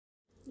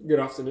Good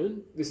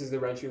afternoon, this is the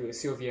Rancilio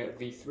Silvia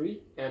V3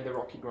 and the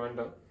Rocky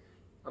grinder.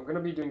 I'm going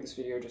to be doing this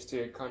video just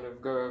to kind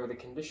of go over the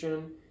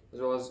condition as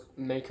well as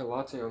make a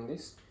latte on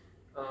this.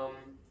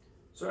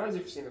 So as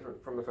you've seen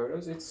from the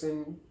photos, it's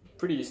in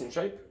pretty decent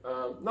shape.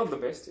 Not the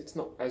best, it's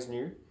not as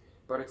new,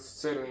 but it's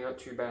certainly not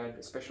too bad,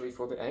 especially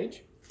for the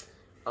age.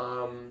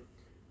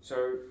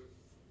 So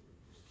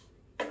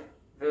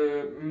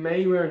the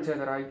main wear and tear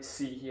that I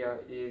see here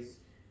is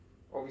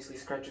obviously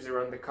scratches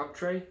around the cup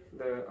tray,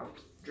 the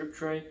drip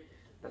tray.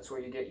 That's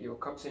where you get your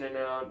cups in and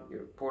out,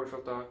 your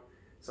portafilter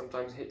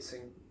sometimes hits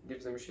and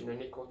gives the machine a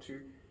nick or two,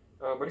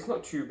 but it's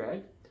not too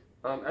bad.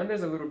 And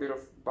there's a little bit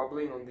of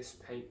bubbling on this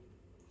paint,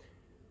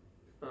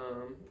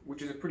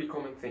 which is a pretty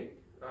common thing.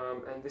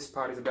 And this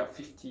part is about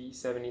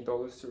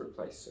 $50–70 to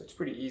replace, so it's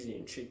pretty easy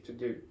and cheap to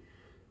do.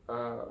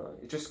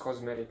 It's just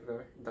cosmetic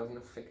though, it doesn't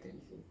affect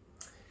anything.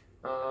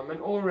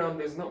 And all around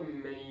there's not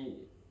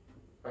many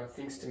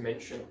things to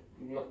mention,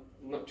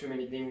 not too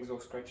many dings or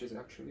scratches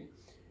actually.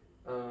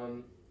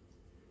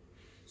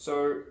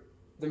 So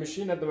the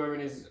machine at the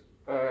moment is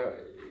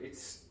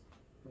it's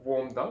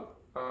warmed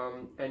up,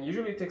 and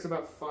usually it takes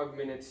about 5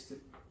 minutes to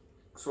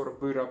sort of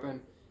boot up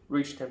and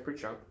reach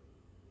temperature.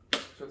 So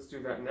let's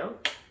do that now.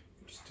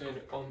 Just turn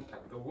it on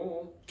at the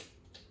wall.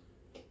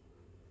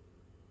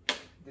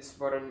 This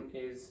button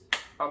is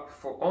up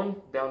for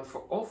on, down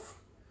for off.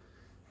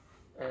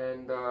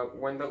 And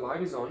when the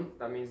light is on,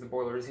 that means the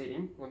boiler is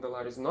heating. When the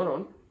light is not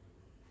on,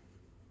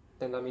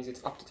 then that means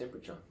it's up to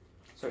temperature.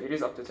 So it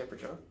is up to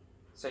temperature.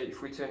 Say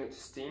if we turn it to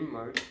steam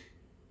mode,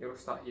 it'll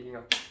start heating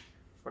up,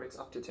 but it's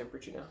up to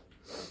temperature now.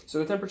 So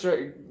the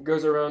temperature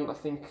goes around, I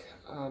think,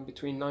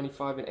 between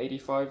 95 and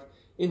 85,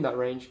 in that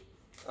range.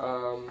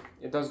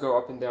 It does go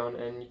up and down,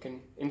 and you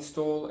can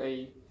install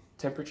a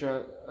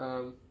temperature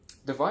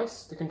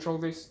device to control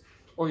this,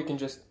 or you can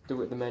just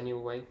do it the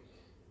manual way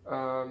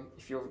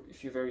if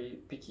you're very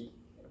picky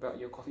about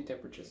your coffee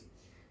temperatures.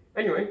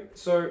 Anyway,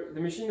 so the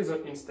machine is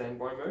in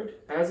standby mode,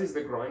 as is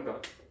the grinder.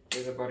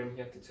 There's a button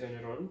here to turn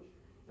it on,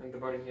 and the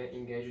button here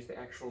engages the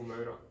actual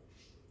motor.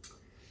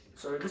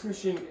 So this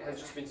machine has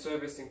just been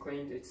serviced and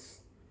cleaned. It's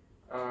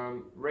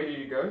ready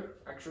to go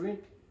actually.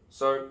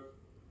 So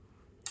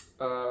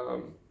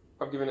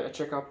I've given it a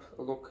checkup,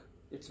 a look.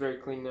 It's very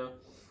clean now,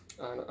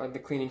 and the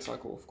cleaning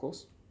cycle of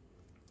course.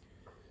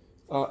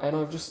 And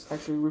I've just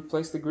actually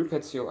replaced the grip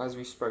head seal as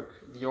we spoke.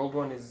 The old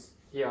one is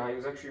here. It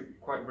was actually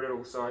quite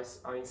brittle, so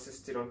I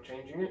insisted on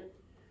changing it.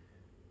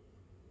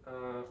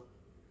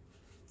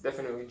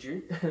 Definitely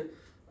due.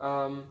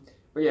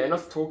 But yeah,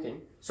 enough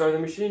talking. So the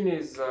machine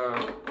is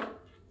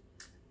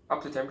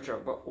up to temperature,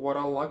 but what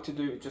I like to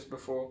do just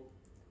before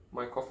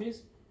my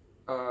coffees,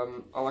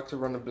 I like to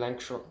run a blank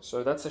shot.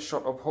 So that's a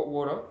shot of hot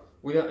water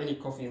without any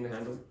coffee in the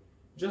handle,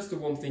 just to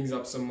warm things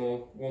up some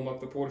more, warm up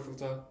the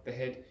portafilter, the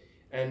head,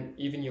 and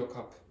even your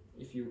cup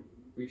if you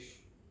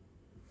wish.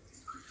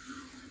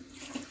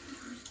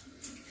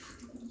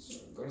 So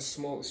I've got a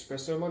small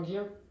espresso mug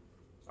here.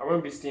 I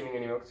won't be steaming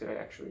any milk today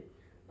actually,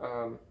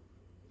 but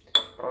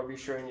I'll be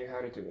showing you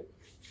how to do it.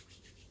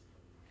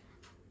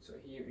 So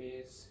here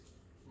is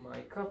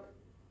my cup.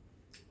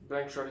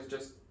 Blank shot is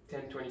just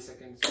 10–20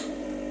 seconds of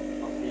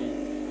the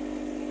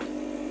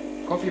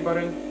coffee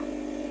button.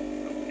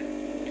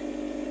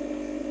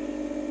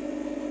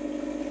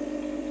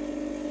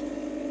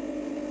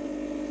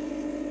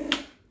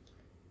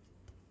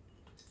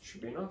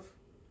 Should be enough.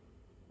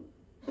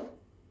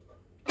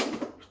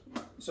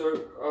 So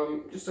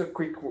just a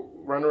quick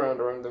run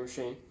around the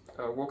machine,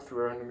 walk through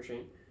around the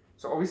machine.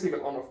 So obviously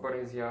the on-off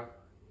button is here,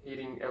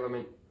 heating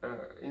element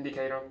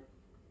indicator.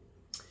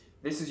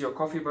 This is your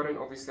coffee button.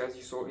 Obviously, as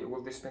you saw, it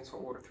will dispense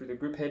hot water through the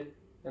grip head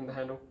and the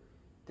handle.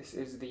 This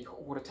is the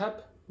hot water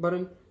tap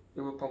button.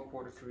 It will pump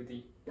water through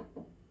the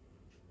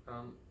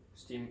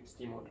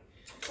steam on.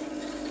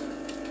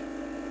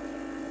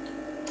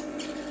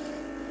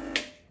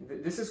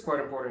 This is quite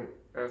important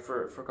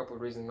for a couple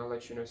of reasons. I'll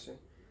let you know soon.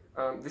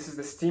 This is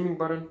the steaming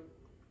button.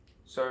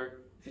 So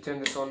if you turn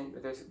this on,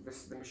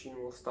 the machine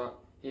will start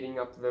heating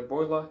up the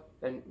boiler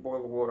and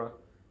boil water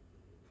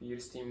for you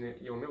to steam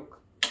your milk.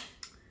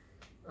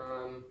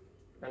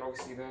 And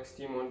obviously the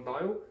steam on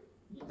dial,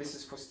 this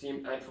is for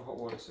steam and for hot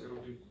water, so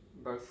it'll do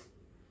both.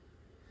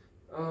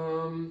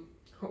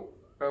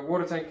 A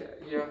water tank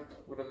here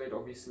with a lid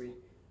obviously.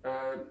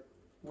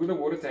 With a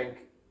water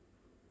tank,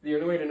 the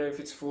only way to know if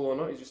it's full or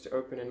not is just to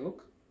open and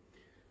look.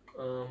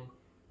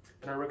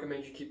 And I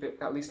recommend you keep it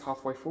at least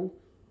halfway full,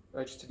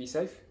 just to be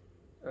safe.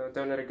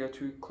 Don't let it go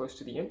too close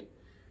to the end.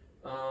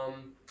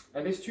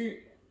 And there's two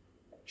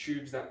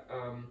tubes that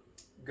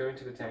go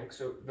into the tank.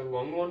 So the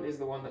long one is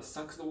the one that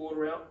sucks the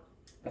water out.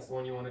 That's the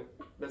one you want to.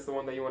 That's the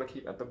one that you want to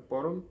keep at the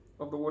bottom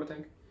of the water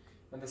tank.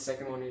 And the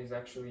second one is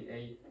actually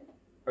an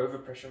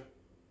overpressure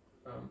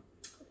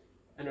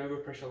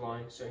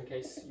line. So in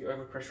case you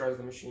overpressurize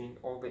the machine,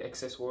 all the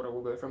excess water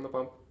will go from the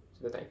pump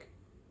to the tank.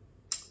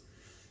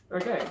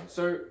 Okay,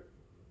 so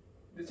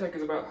the tank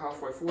is about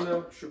halfway full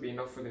now. Should be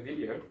enough for the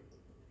video.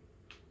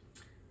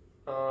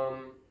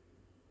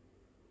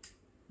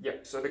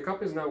 Yeah, so the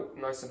cup is now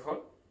nice and hot.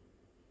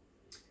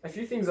 a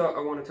few things I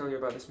want to tell you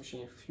about this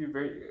machine.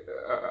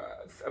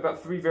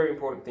 About 3 very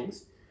important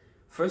things.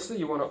 Firstly,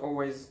 you want to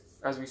always,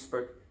 as we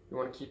spoke, you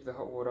want to keep the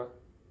hot water.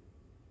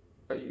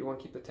 You want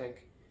to keep the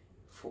tank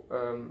full,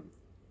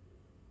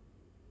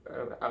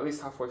 at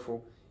least halfway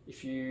full.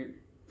 If you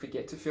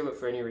forget to fill it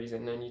for any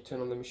reason and you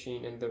turn on the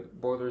machine and the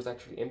boiler is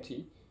actually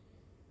empty,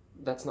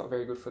 that's not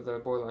very good for the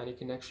boiler and it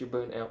can actually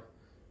burn out.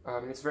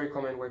 And it's very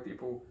common where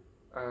people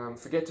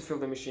forget to fill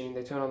the machine,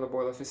 they turn on the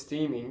boiler for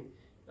steaming,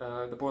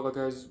 the boiler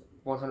goes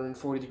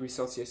 140 degrees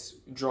Celsius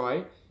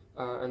dry,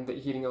 and the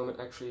heating element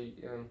actually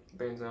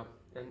burns out,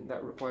 and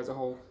that requires a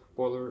whole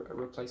boiler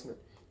replacement.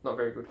 Not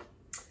very good.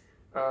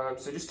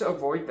 So just to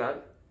avoid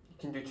that, you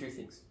can do 2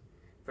 things.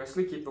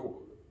 Firstly, keep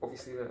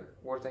obviously the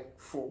water tank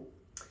full,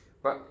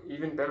 but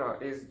even better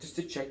is just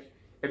to check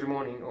every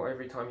morning or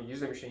every time you use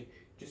the machine,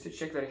 just to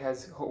check that it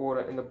has hot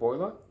water in the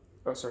boiler.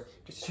 Oh, sorry,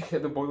 just to check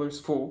that the boiler is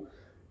full.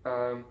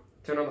 Turn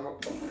on the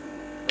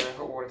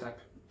hot water tap.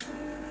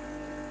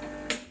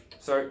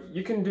 So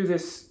you can do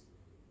this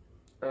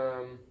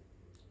on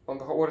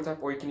the hot water tap,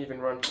 or you can even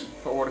run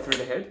hot water through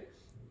the head.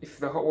 If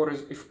the hot water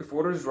if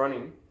water is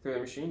running through the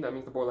machine, that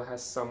means the boiler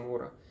has some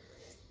water.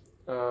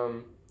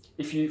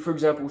 If you, for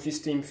example, if you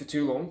steam for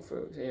too long,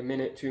 for say a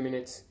minute, 2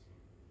 minutes,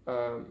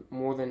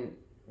 more than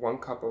 1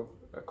 cup of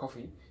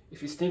coffee,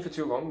 if you steam for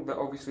too long,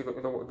 obviously the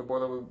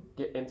boiler will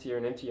get emptier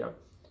and emptier,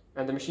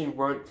 and the machine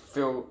won't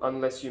fill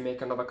unless you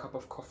make another cup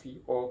of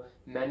coffee or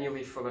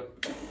manually fill it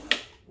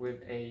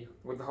with the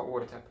hot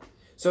water tap.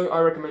 So I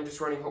recommend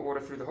just running hot water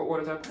through the hot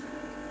water tap,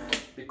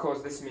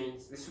 because this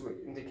will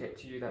indicate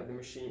to you that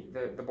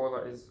the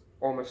boiler is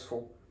almost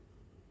full,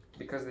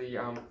 because the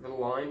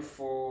line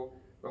for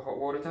the hot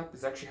water tap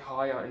is actually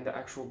higher in the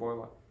actual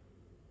boiler,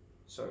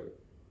 so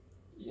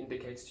it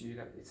indicates to you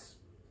that it's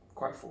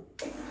quite full.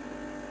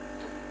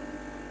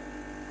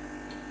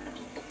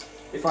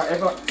 If I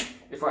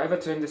ever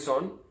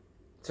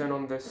turn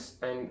on this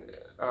and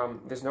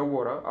there's no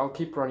water, I'll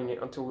keep running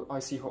it until I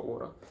see hot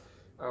water.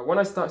 When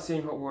I start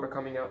seeing hot water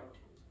coming out,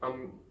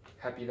 I'm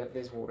happy that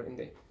there's water in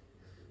there.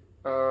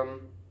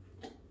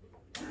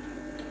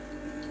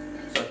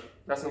 So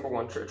that's number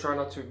 1. Try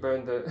not to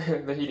burn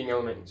the heating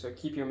element. So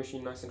keep your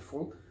machine nice and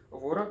full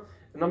of water.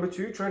 And number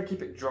 2, try to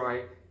keep it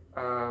dry.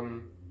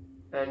 And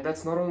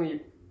that's not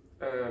only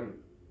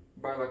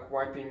by like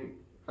wiping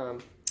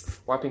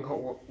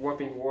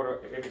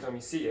water every time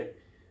you see it,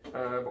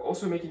 but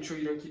also making sure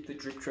you don't keep the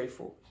drip tray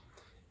full.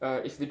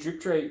 If the drip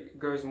tray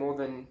goes more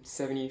than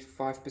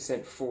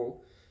 75%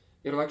 full,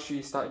 it'll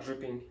actually start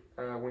dripping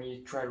when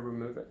you try to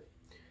remove it.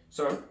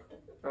 So,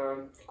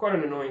 quite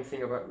an annoying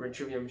thing about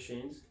Rancilio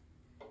machines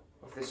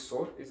of this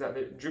sort is that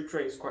the drip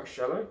tray is quite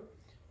shallow.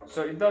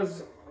 So it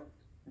does,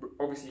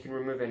 obviously you can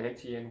remove and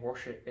empty and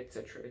wash it,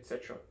 etc,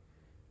 etc.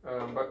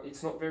 But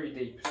it's not very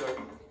deep. So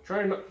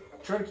try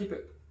to keep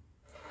it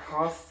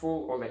half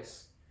full or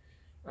less.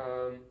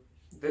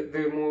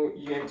 The more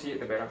you empty it,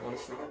 the better,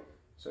 honestly.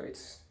 So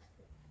it's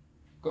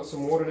got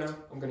some water now.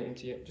 I'm going to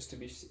empty it just to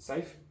be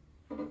safe.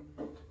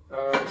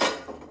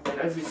 And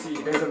as you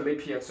see, there's a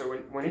lip here, so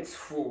when it's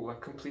full, like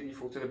completely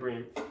full to the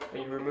brim,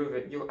 and you remove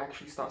it, you'll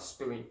actually start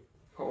spilling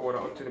hot water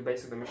onto the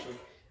base of the machine.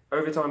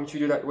 Over time, if you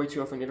do that way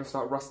too often, it'll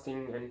start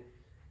rusting and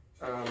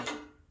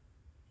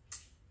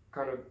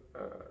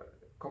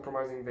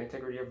compromising the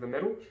integrity of the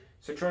metal.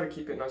 So try to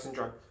keep it nice and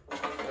dry.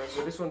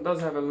 So this one does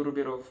have a little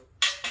bit of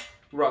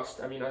rust.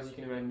 I mean, as you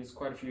can imagine, it's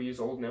quite a few years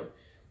old now,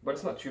 but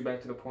it's not too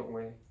bad to the point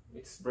where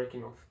it's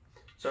breaking off.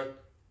 So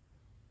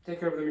take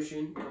care of the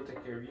machine, it'll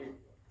take care of you.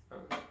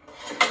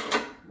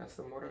 That's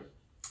the motto.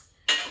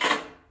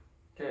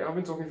 Okay, I've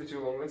been talking for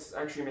too long. Let's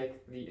actually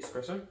make the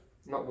espresso,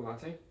 not the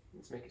latte.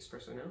 Let's make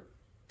espresso now.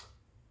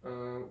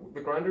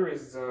 The grinder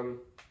is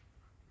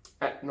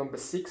at number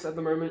 6 at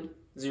the moment,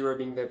 0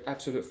 being the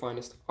absolute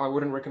finest. I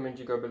wouldn't recommend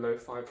you go below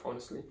 5,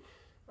 honestly.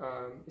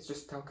 It's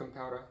just talcum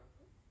powder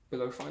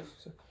below 5.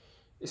 So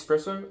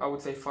espresso, I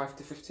would say 5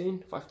 to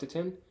 15, 5 to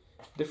 10.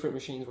 Different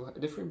machines will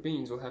different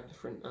beans will have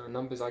different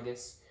numbers, I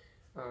guess.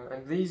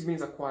 And these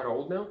beans are quite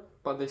old now,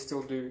 but they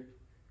still do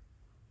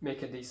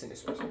make a decent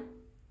espresso.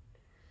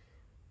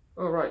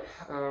 Alright,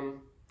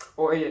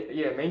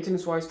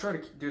 maintenance wise, try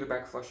to do the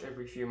back flush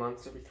every few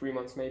months, every 3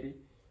 months maybe,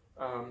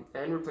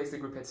 and replace the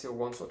grip head seal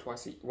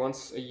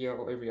once a year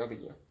or every other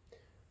year.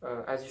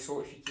 As you saw,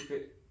 if you keep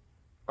it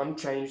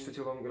unchanged for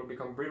too long, it'll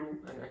become brittle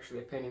and actually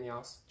a pain in the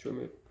ass to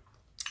remove.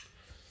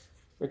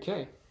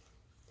 Okay.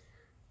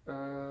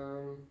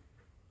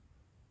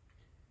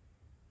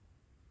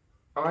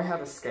 I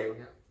have a scale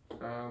here,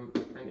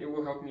 and it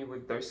will help me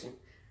with dosing.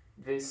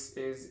 This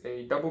is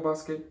a double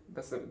basket.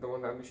 That's the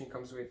one that machine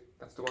comes with.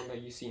 That's the one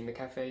that you see in the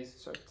cafes,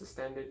 so it's a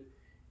standard.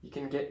 You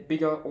can get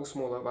bigger or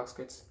smaller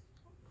baskets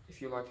if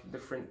you like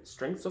different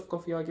strengths of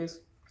coffee, I guess.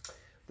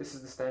 This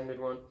is the standard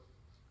one.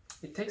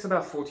 It takes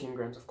about 14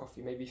 grams of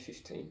coffee, maybe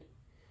 15.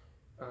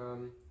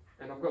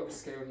 And I've got the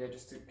scale here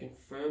just to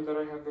confirm that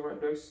I have the right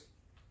dose.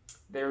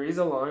 There is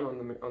a line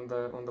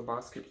on the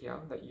basket here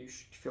that you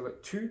should fill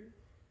it to.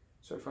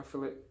 So if I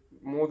fill it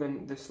more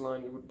than this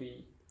line, it would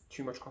be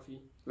too much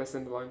coffee. Less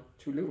than the line,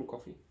 too little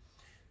coffee.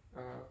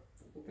 I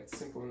think that's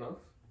simple enough.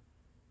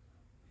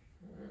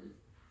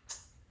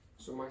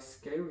 So my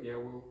scale here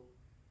will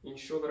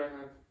ensure that I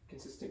have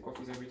consistent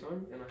coffees every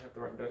time and I have the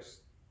right dose.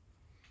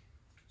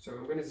 So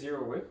I'm going to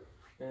zero it,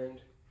 and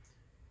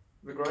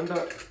the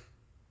grinder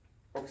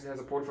obviously has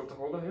a portafilter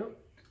holder here.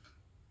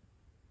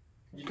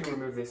 You can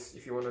remove this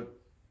if you want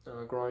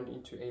to grind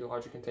into a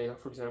larger container.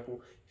 For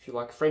example, if you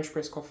like French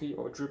press coffee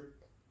or drip,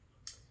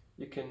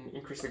 you can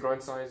increase the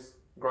grind size,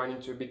 grind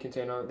into a big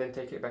container, then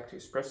take it back to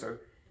espresso,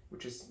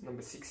 which is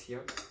number 6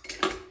 here,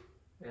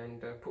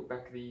 and put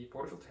back the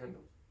portafilter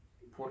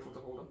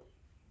holder.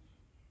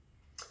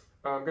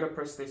 I'm going to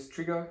press this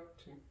trigger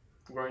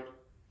to grind.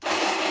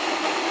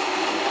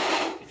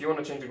 If you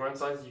want to change the grind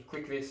size, you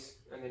click this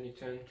and then you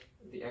turn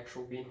the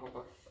actual bean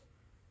hopper.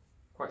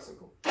 Quite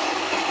simple.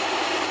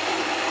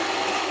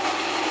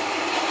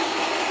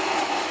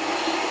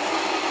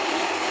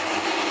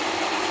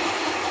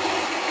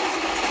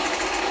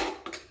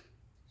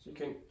 So you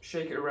can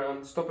shake it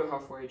around, stop it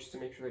halfway just to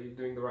make sure that you're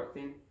doing the right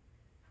thing.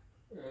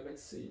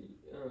 Let's see.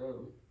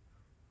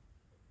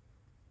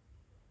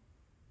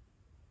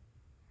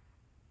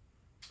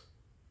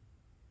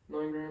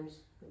 9 grams,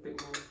 a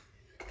bit more.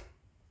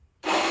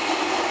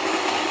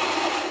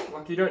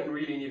 Like, you don't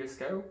really need a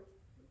scale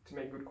to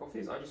make good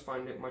coffees. I just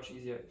find it much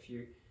easier if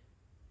you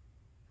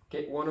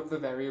get one of the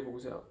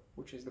variables out,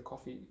 which is the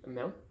coffee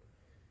amount,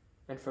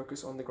 and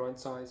focus on the grind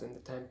size and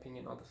the tamping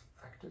and other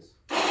factors.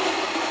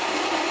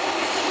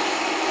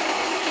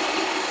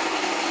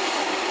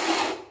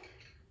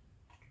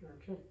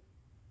 Okay.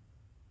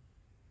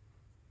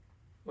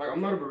 Like,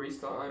 I'm not a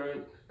barista, I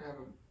don't have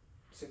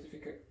a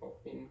certificate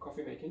in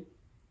coffee making,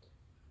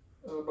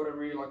 but I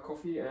really like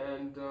coffee,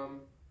 and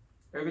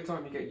over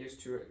time you get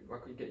used to it.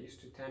 Like, you get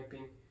used to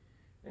tamping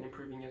and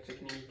improving your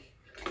technique.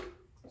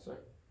 So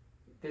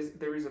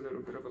there is a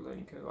little bit of a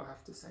learning curve, I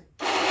have to say.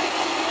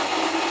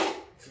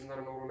 This is not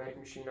an automatic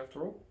machine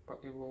after all,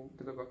 but it will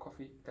deliver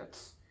coffee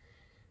that's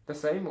the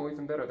same or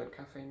even better than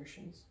cafe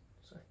machines.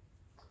 So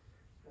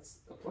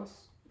that's a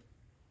plus.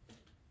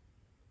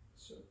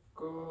 So I've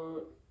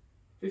got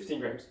 15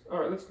 grams. All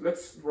right,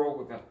 let's roll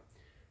with that.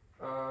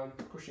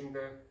 Pushing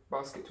the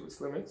basket to its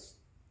limits.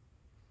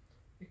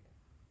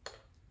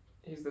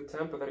 Here's the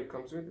tamper that it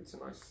comes with. It's a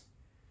nice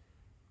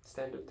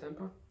standard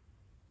tamper. I'm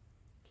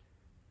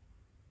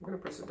going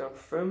to press it down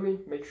firmly,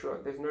 make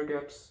sure there's no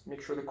gaps, make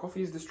sure the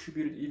coffee is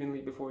distributed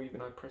evenly before even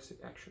I press it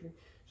actually.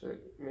 So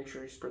make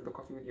sure you spread the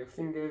coffee with your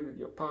finger, with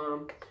your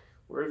palm,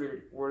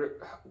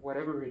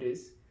 whatever it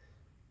is.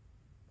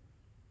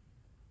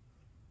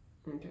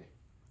 Okay,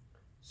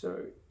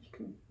 so you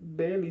can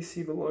barely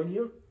see the line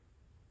here,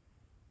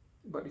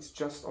 but it's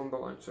just on the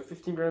line. So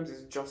 15 grams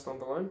is just on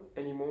the line.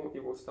 Any more,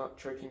 it will start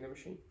choking the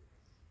machine.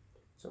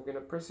 So I'm going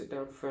to press it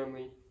down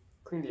firmly,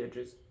 clean the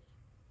edges.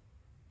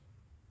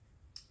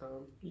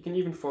 You can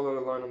even follow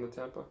the line on the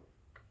tamper.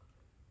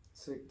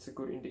 It's a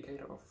good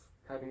indicator of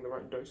having the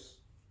right dose.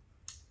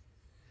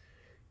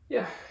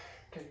 Yeah,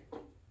 okay.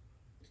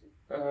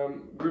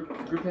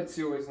 Group head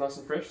seal is nice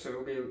and fresh, so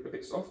it'll be a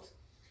bit soft.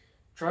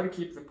 Try to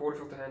keep the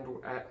portafilter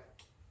handle at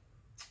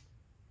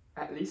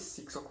least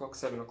 6 o'clock,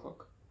 7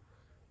 o'clock.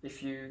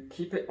 If you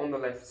keep it on the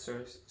left,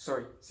 so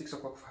sorry, 6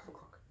 o'clock, 5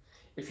 o'clock.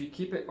 If you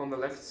keep it on the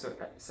left, so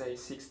at say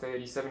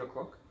 6:30, 7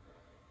 o'clock,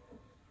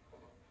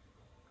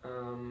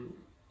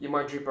 you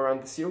might drip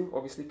around the seal,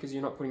 obviously, because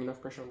you're not putting enough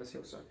pressure on the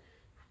seal. So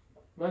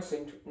nice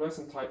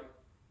and tight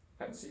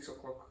at 6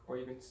 o'clock or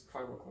even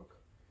 5 o'clock.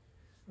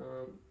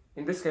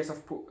 In this case,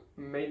 I've put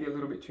maybe a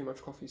little bit too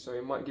much coffee, so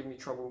it might give me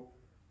trouble,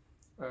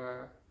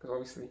 because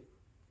obviously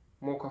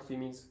more coffee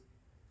means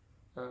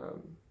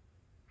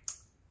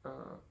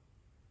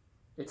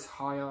it's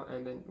higher,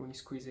 and then when you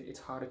squeeze it, it's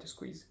harder to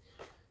squeeze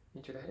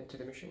into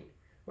the machine.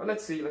 Well,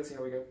 let's see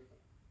how we go.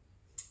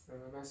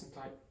 Nice and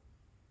tight.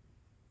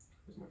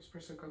 There's my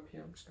espresso cup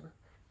here. I'm just gonna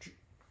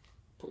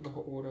put the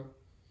hot water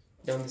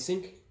down the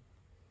sink.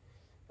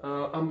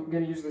 I'm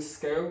gonna use the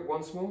scale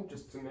once more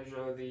just to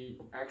measure the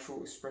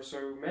actual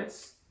espresso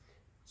mass.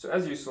 So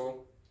as you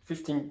saw,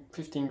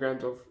 15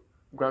 grams of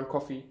ground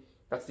coffee.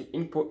 That's the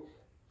input.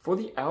 For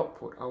the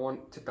output, I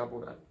want to double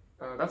that.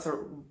 That's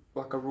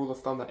like a rule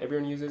of thumb that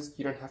everyone uses.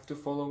 You don't have to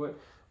follow it,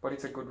 but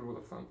it's a good rule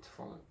of thumb to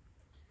follow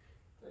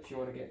if you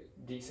want to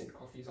get decent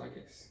coffees, I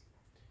guess.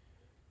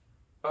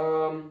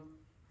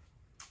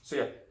 So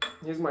yeah,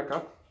 here's my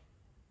cup.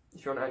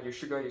 If you want to add your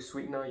sugar, your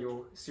sweetener,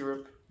 your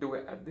syrup, do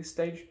it at this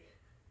stage.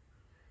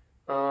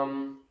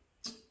 And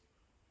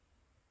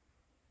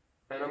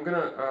I'm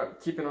gonna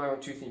keep an eye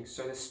on two things.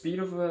 So the speed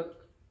of the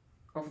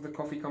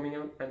coffee coming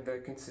out and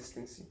the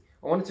consistency.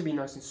 I want it to be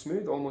nice and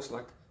smooth, almost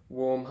like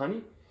warm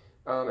honey.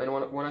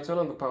 And when I turn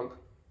on the pump,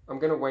 I'm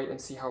gonna wait and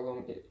see how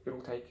long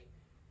it'll take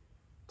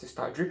to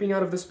start dripping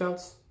out of the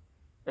spouts,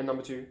 and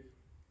number two,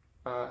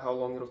 how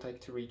long it'll take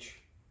to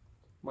reach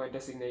my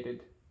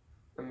designated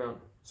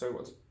amount. So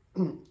what's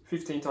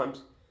 15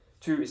 times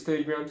 2 is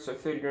 30 grams, so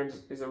 30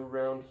 grams is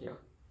around here,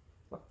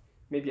 like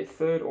maybe a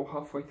third or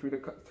halfway through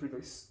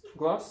this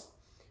glass.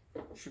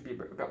 It should be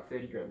about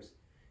 30 grams.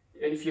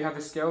 And if you have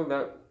a scale,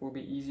 that will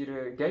be easy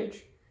to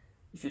gauge.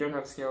 If you don't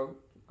have a scale,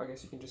 I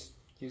guess you can just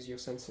use your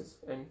senses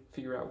and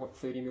figure out what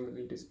 30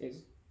 milliliters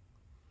is.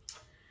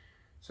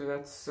 So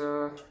that's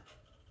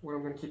what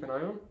I'm going to keep an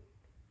eye on.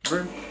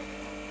 Boom.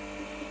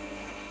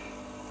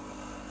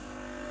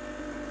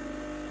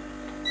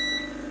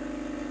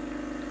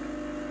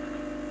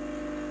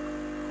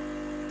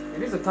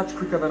 It is a touch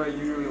quicker than I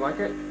usually like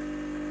it.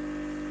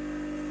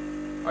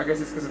 I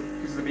guess it's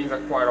because the beans are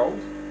quite old.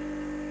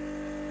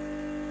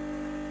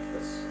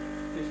 That's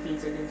 15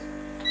 seconds.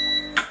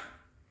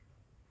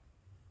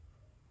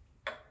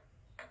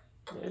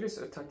 Yeah, it is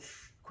a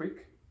touch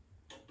quick.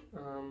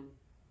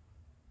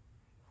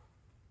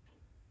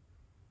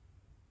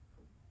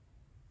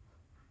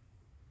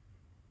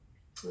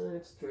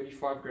 It's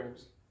 35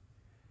 grams.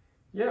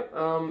 Yeah,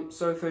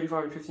 so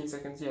 35 and 15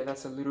 seconds, yeah,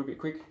 that's a little bit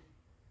quick.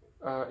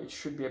 It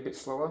should be a bit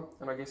slower,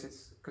 and I guess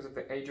it's because of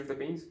the age of the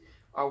beans.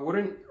 I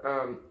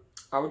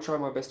would try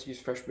my best to use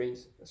fresh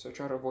beans, so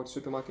try to avoid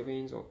supermarket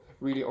beans or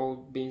really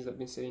old beans that have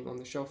been sitting on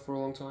the shelf for a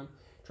long time.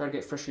 Try to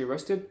get freshly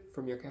roasted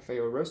from your cafe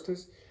or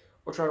roasters,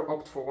 or try to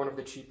opt for one of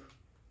the cheap,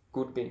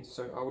 good beans.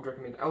 So I would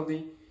recommend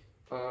Aldi.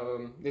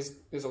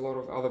 There's a lot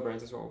of other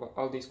brands as well, but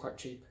Aldi is quite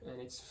cheap and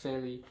it's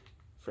fairly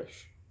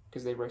fresh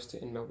because they roast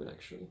it in Melbourne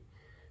actually.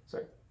 So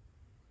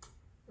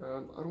I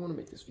don't want to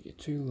make this video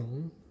too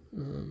long.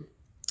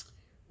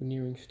 We're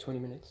nearing 20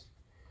 minutes.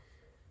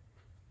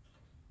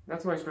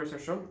 That's my espresso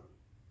shot.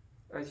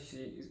 As you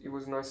see, it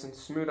was nice and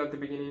smooth at the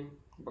beginning,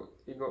 but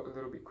it got a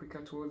little bit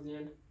quicker towards the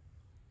end.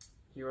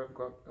 Here I've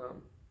got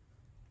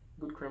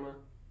good crema,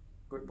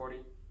 good body.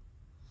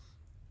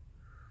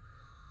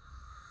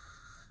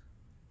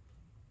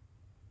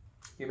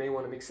 You may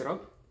want to mix it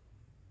up,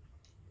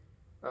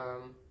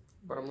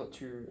 but I'm not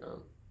too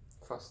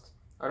fussed.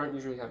 I don't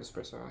usually have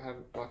espresso, I have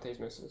lattes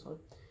most of the time.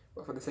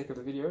 But for the sake of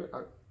the video,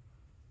 I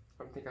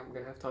don't think I'm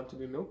going to have time to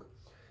do milk.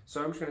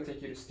 So I'm just going to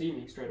take you to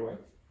steaming straight away.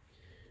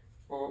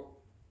 Or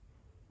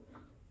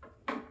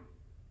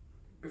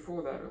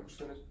before that, I'm just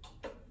going to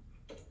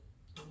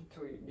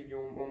give you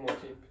one more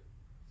tip.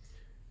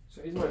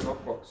 So here's my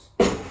knockbox.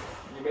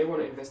 You may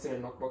want to invest in a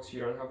knockbox if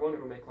you don't have one.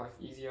 It'll make life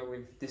easier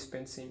with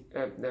discarding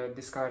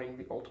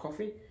the old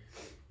coffee.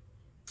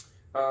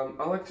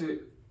 I like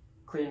to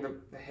clean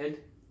the head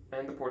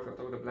and the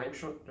portafilter with a blank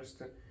shot just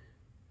to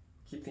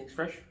keep things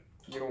fresh.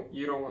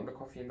 You don't want the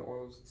coffee and the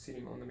oils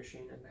sitting on the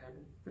machine and the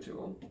handle for too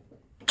long.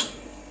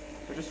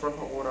 So just run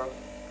hot water,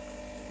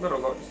 not a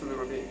lot, just a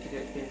little bit to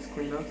get things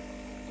cleaner.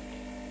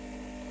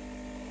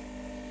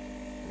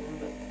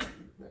 And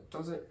that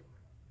does it.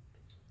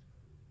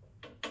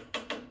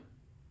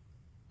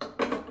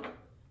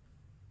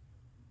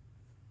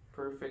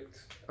 Perfect.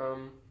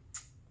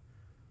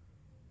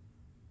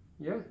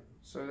 Yeah,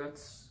 so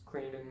that's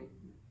clean, and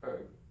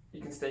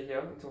you can stay here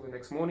until the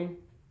next morning.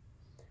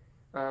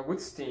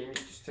 With steam, you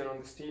just turn on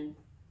the steam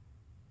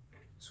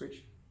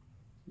switch.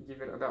 You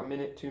give it about a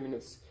minute, 2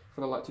 minutes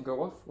for the light to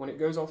go off. When it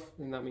goes off,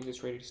 then that means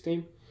it's ready to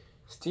steam.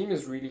 Steam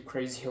is really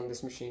crazy on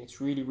this machine. It's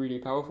really, really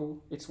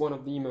powerful. It's one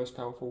of the most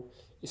powerful,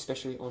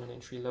 especially on an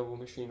entry-level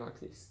machine like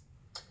this.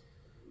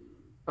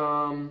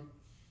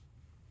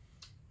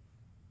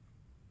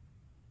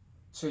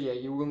 So yeah,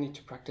 you will need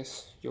to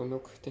practice your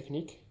milk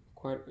technique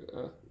quite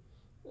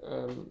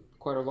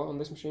a lot on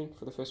this machine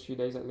for the first few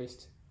days at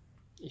least,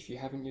 if you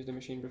haven't used the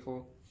machine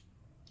before.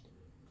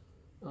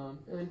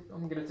 And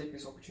I'm going to take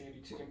this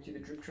opportunity to empty the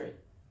drip tray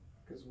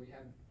because we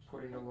have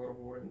put in a lot of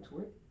water into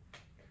it.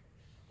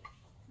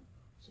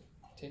 So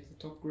take the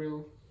top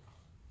grill.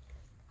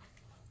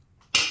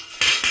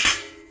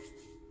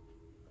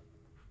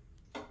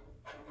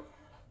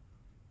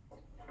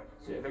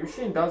 So yeah, the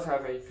machine does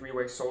have a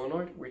 3-way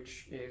solenoid,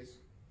 which is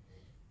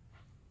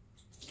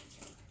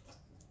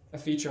a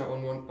feature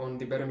on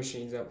the better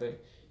machines out there.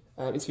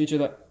 It's a feature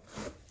that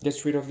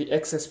gets rid of the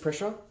excess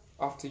pressure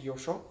after your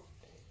shot.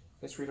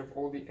 Gets rid of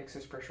all the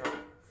excess pressure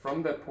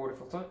from that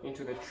portafilter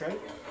into the tray,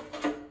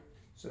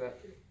 so that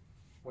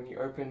when you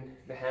open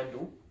the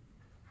handle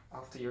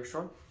after your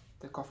shot,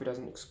 the coffee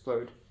doesn't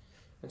explode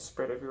and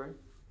spread everywhere.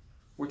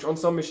 Which on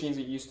some machines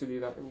it used to do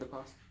that in the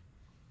past.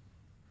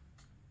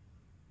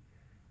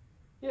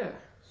 Yeah,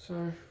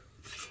 so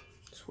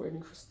just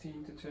waiting for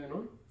steam to turn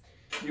on.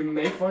 You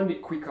may find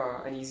it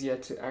quicker and easier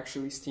to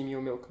actually steam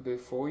your milk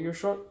before your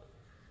shot.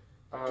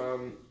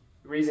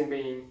 Reason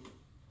being,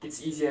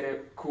 it's easier to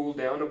cool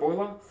down a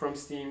boiler from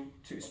steam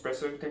to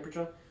espresso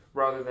temperature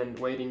rather than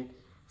waiting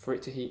for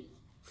it to heat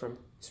from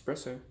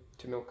espresso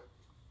to milk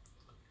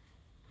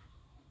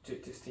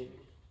to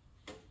steaming.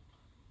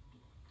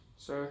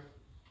 So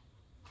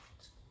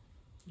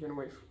you're gonna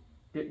wait,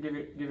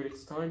 give it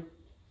its time.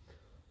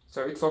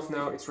 So it's off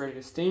now, it's ready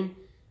to steam.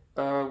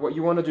 What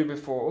you want to do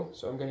before,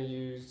 so I'm going to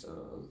use,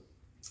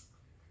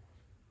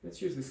 let's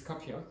use this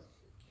cup here.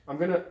 I'm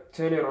going to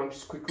turn it on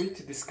just quickly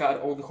to discard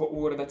all the hot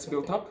water that's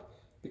built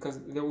up, because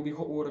there will be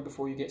hot water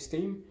before you get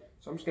steam.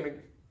 So I'm just going to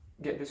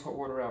get this hot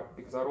water out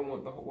because I don't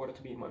want the hot water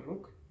to be in my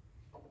milk.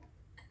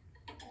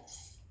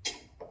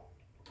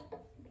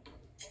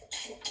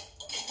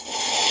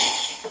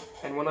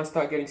 And when I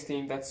start getting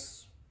steam,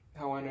 that's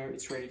how I know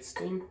it's ready to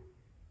steam.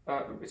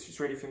 it's just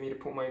ready for me to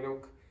put my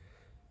milk,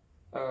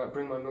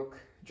 bring my milk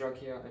jug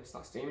here and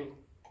start steaming.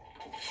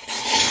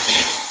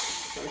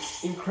 So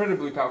it's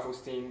incredibly powerful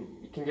steam.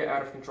 You can get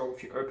out of control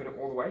if you open it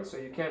all the way, so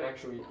you can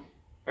actually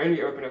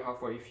only open it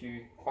halfway if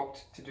you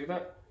opt to do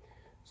that,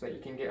 so that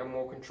you can get a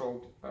more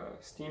controlled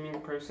steaming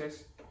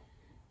process.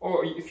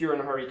 Or if you're in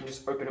a hurry, you can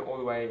just open it all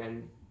the way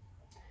and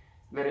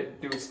let it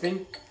do its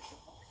thing.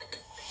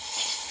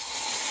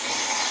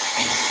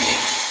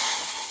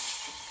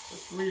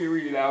 It's really,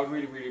 really loud,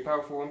 really, really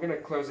powerful. I'm going to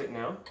close it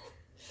now,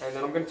 and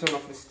then I'm going to turn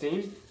off the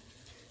steam.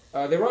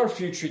 There are a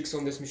few tricks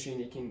on this machine.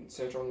 You can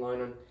search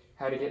online on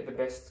how to get the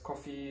best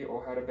coffee,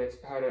 or how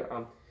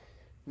to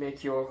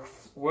make your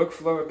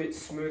workflow a bit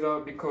smoother,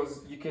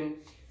 because you can.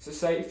 So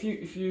say if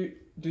you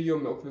do your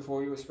milk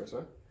before you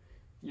espresso,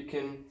 you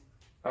can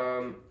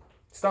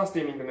start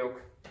steaming the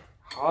milk,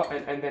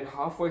 and then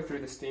halfway through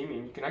the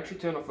steaming, you can actually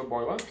turn off the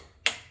boiler,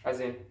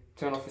 as in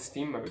turn off the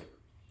steam mode,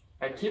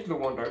 and keep the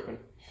wand open.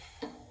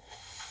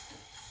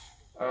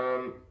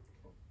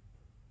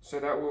 So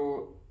that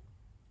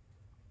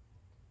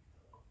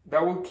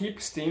will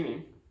keep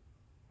steaming,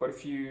 but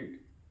if you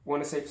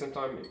want to save some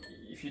time,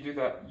 if you do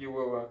that, you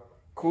will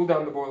cool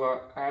down the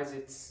boiler as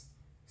it's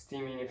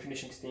steaming and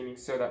finishing steaming,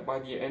 so that by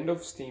the end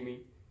of steaming,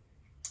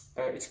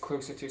 it's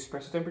closer to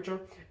espresso temperature,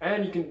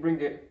 and you can bring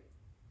it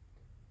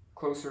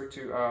closer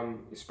to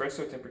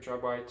espresso temperature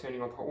by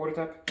turning on the hot water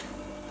tap.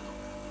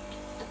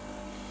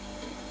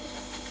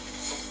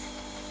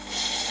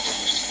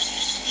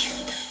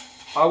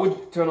 I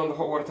would turn on the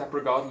hot water tap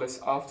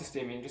regardless after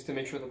steaming, just to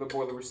make sure that the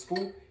boiler is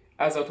full.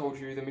 As I told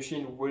you, the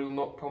machine will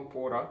not pump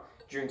water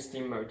during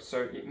steam mode,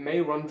 so it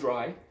may run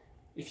dry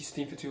if you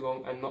steam for too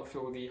long and not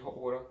fill the hot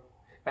water,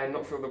 and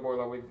not fill the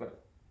boiler with the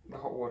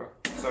hot water.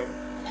 So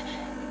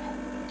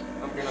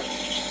I'm gonna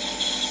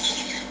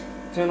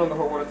turn on the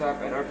hot water tap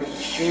and open the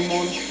steam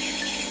wand.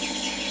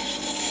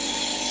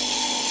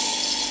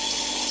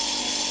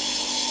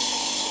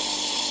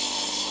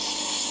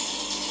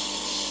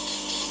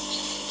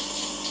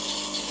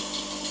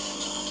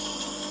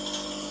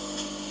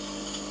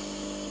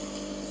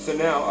 So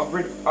now I've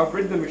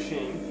rid the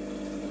machine.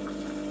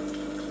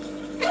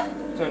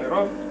 Turn it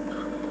off.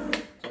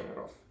 Turn it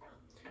off.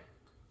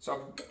 So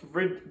I've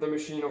rid the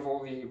machine of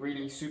all the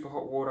really super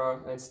hot water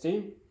and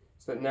steam,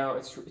 so that now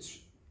it's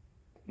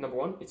number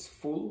one, it's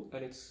full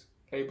and it's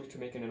able to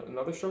make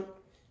another shot.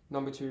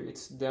 Number two,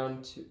 it's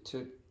down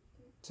to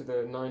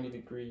the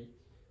 90-degree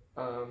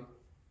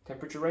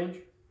temperature range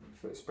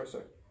for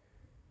espresso.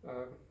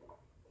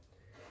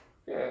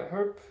 Yeah, I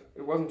hope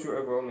it wasn't too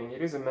overwhelming.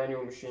 It is a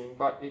manual machine,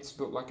 but it's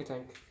built like a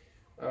tank.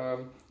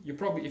 You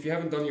probably, if you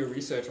haven't done your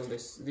research on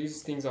this,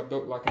 these things are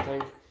built like a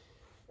tank.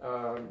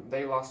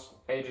 They last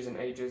ages and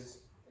ages,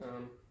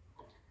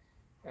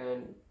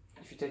 and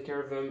if you take care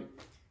of them,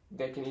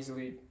 they can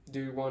easily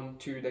do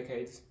 1-2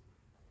 decades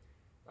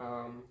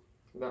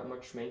without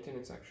much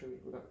maintenance, actually,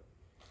 without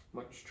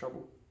much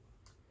trouble.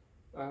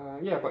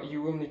 Yeah, but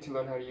you will need to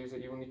learn how to use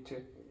it. You will need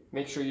to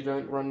make sure you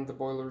don't run the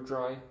boiler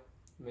dry.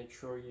 Make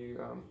sure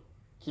you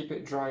keep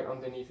it dry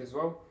underneath as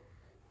well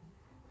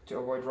to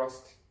avoid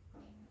rust,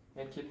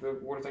 and keep the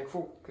water tank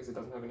full because it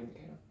doesn't have an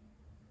indicator.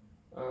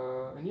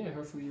 And yeah,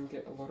 hopefully you'll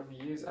get a lot of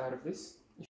years out of this.